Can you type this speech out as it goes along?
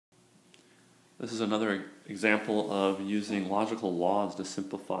This is another example of using logical laws to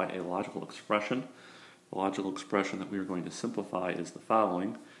simplify a logical expression. The logical expression that we are going to simplify is the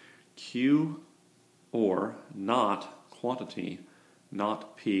following: Q or not quantity,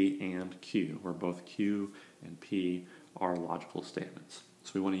 not P and Q, where both Q and P are logical statements.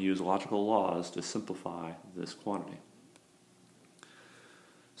 So we want to use logical laws to simplify this quantity.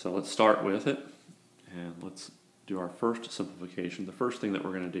 So let's start with it, and let's do our first simplification. The first thing that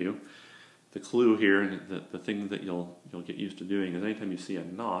we're going to do, the clue here, and the thing that you'll get used to doing, is anytime you see a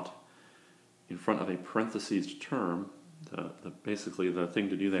not in front of a parentheses term, basically the thing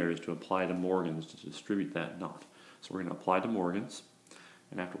to do there is to apply DeMorgan's to distribute that not. So we're going to apply DeMorgan's,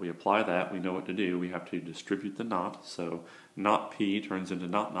 and after we apply that, we know what to do. We have to distribute the not, so not P turns into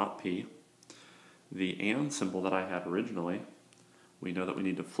not P. The and symbol that I had originally, we know that we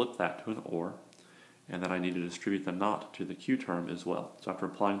need to flip that to an or, and then I need to distribute the not to the Q term as well. So after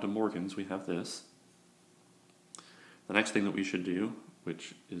applying DeMorgan's, we have this. The next thing that we should do,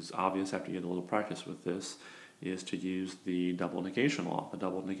 which is obvious after you get a little practice with this, is to use the double negation law. The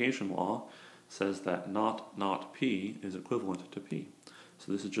double negation law says that not P is equivalent to P.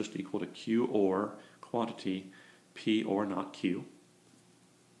 So this is just equal to Q or quantity, P or not Q.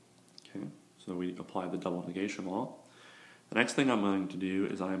 Okay, so we apply the double negation law. The next thing I'm going to do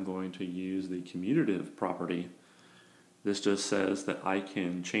is I'm going to use the commutative property. This just says that I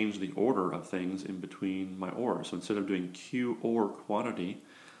can change the order of things in between my ors. So instead of doing Q or quantity,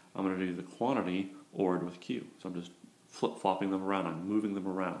 I'm going to do the quantity ored with Q. So I'm just flip-flopping them around. I'm moving them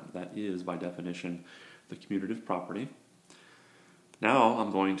around. That is, by definition, the commutative property. Now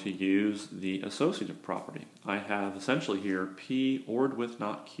I'm going to use the associative property. I have essentially here P ored with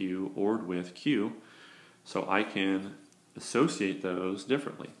not Q, ored with Q. So I can associate those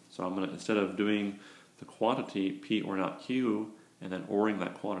differently. So I'm going to, instead of doing the quantity P or not Q and then oring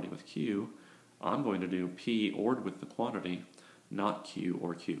that quantity with Q, I'm going to do P ored with the quantity, not Q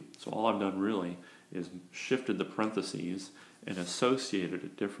or Q. So all I've done really is shifted the parentheses and associated a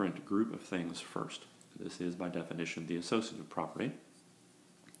different group of things first. This is by definition the associative property.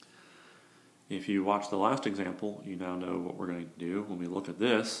 If you watch the last example, you now know what we're going to do. When we look at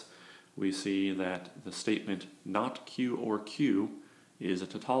this, we see that the statement not Q or Q is a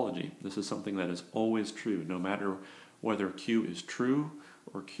tautology. This is something that is always true. No matter whether Q is true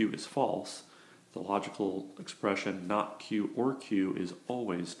or Q is false, the logical expression not Q or Q is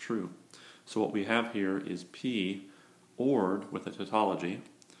always true. So what we have here is P ored with a tautology,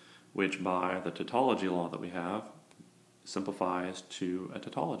 which by the tautology law that we have simplifies to a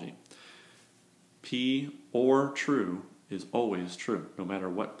tautology. P or true is always true, no matter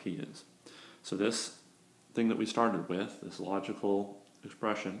what P is. So this thing that we started with, this logical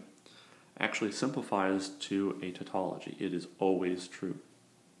expression, actually simplifies to a tautology. It is always true.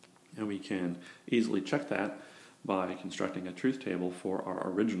 And we can easily check that by constructing a truth table for our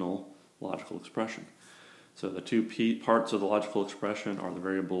original logical expression. So the two parts of the logical expression are the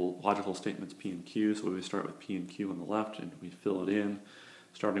variable logical statements P and Q. So we start with P and Q on the left, and we fill it in,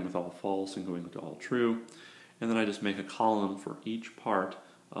 starting with all false and going to all true. And then I just make a column for each part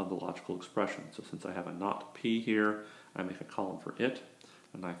of the logical expression. So since I have a not P here, I make a column for it,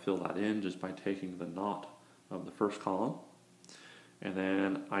 and I fill that in just by taking the not of the first column. And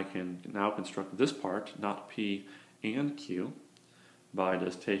then I can now construct this part, not P and Q, by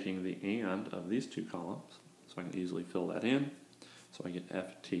just taking the and of these two columns. So I can easily fill that in. So I get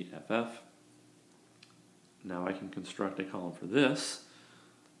F, T, F, F. Now I can construct a column for this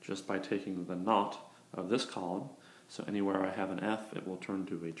just by taking the not of this column. So anywhere I have an F, it will turn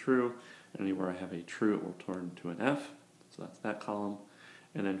to a true. And anywhere I have a true, it will turn to an F. So that's that column.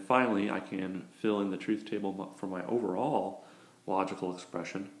 And then finally, I can fill in the truth table for my overall logical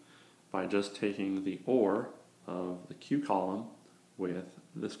expression by just taking the or of the Q column with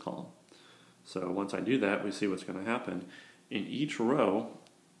this column. So once I do that, we see what's going to happen. In each row,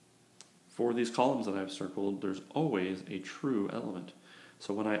 for these columns that I've circled, there's always a true element.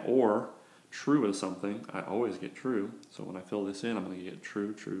 So when I or true is something, I always get true. So when I fill this in, I'm going to get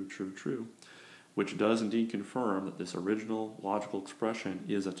true, true, true, true, which does indeed confirm that this original logical expression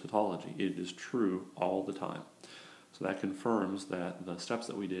is a tautology. It is true all the time. So that confirms that the steps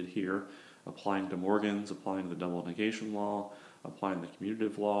that we did here, applying DeMorgan's, applying the double negation law, applying the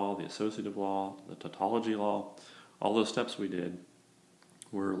commutative law, the associative law, the tautology law, all those steps we did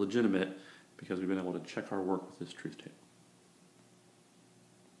were legitimate because we've been able to check our work with this truth table.